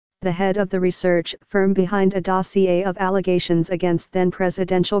the head of the research firm behind a dossier of allegations against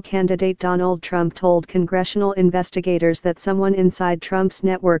then-presidential candidate Donald Trump, told congressional investigators that someone inside Trump's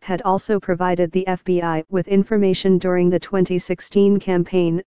network had also provided the FBI with information during the 2016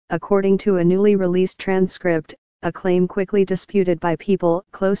 campaign, according to a newly released transcript, a claim quickly disputed by people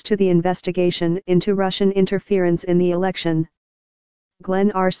close to the investigation into Russian interference in the election.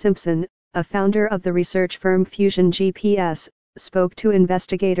 Glenn R. Simpson, a founder of the research firm Fusion GPS, spoke to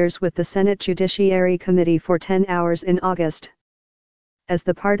investigators with the Senate Judiciary Committee for 10 hours in August. As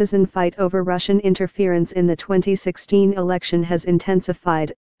the partisan fight over Russian interference in the 2016 election has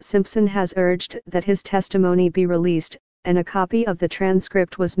intensified, Simpson has urged that his testimony be released, and a copy of the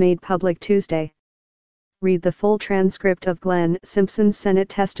transcript was made public Tuesday. Read the full transcript of Glenn Simpson's Senate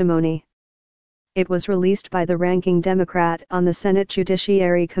testimony. It was released by the ranking Democrat on the Senate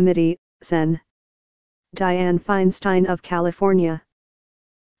Judiciary Committee, Sen. Dianne Feinstein of California.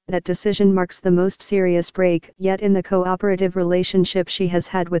 That decision marks the most serious break yet in the cooperative relationship she has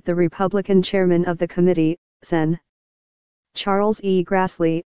had with the Republican chairman of the committee, Sen. Charles E.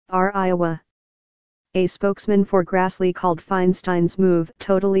 Grassley, R. Iowa. A spokesman for Grassley called Feinstein's move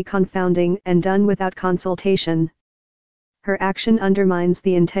totally confounding and done without consultation. Her action undermines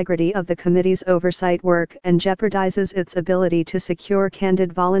the integrity of the committee's oversight work and jeopardizes its ability to secure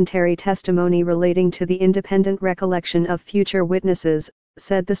candid voluntary testimony relating to the independent recollection of future witnesses,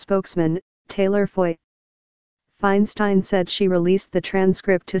 said the spokesman, Taylor Foy. Feinstein said she released the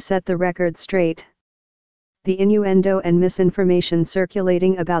transcript to set the record straight. The innuendo and misinformation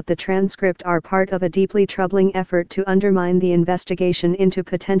circulating about the transcript are part of a deeply troubling effort to undermine the investigation into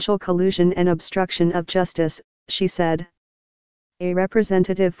potential collusion and obstruction of justice, she said. A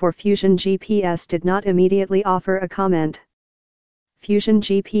representative for Fusion GPS did not immediately offer a comment. Fusion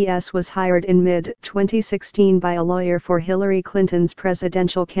GPS was hired in mid-2016 by a lawyer for Hillary Clinton's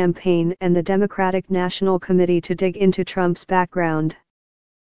presidential campaign and the Democratic National Committee to dig into Trump's background.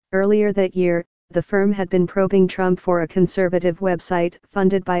 Earlier that year, the firm had been probing Trump for a conservative website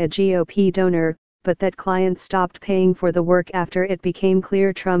funded by a GOP donor, but that clients stopped paying for the work after it became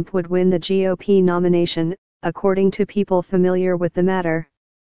clear Trump would win the GOP nomination, according to people familiar with the matter.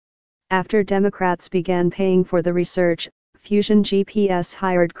 After Democrats began paying for the research, Fusion GPS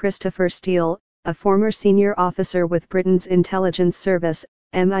hired Christopher Steele, a former senior officer with Britain's intelligence service,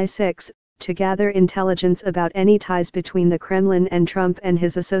 MI6, to gather intelligence about any ties between the Kremlin and Trump and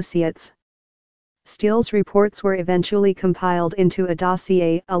his associates. Steele's reports were eventually compiled into a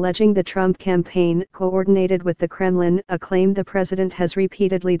dossier alleging the Trump campaign coordinated with the Kremlin, a claim the president has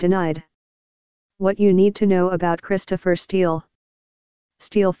repeatedly denied. What you need to know about Christopher Steele.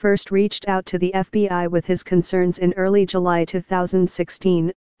 Steele first reached out to the FBI with his concerns in early July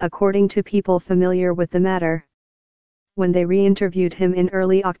 2016, according to people familiar with the matter. When they re-interviewed him in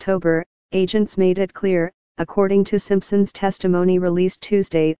early October, agents made it clear, according to Simpson's testimony released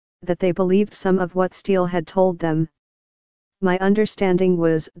Tuesday, that they believed some of what Steele had told them. My understanding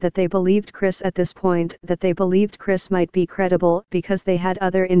was that they believed Chris at this point, that they believed Chris might be credible because they had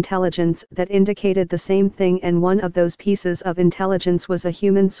other intelligence that indicated the same thing, and one of those pieces of intelligence was a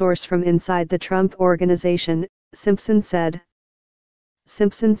human source from inside the Trump organization, Simpson said.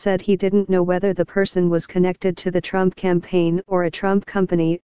 Simpson said he didn't know whether the person was connected to the Trump campaign or a Trump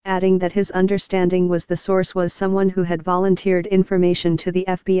company, adding that his understanding was the source was someone who had volunteered information to the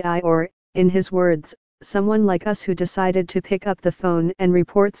FBI or, in his words, someone like us who decided to pick up the phone and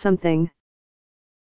report something.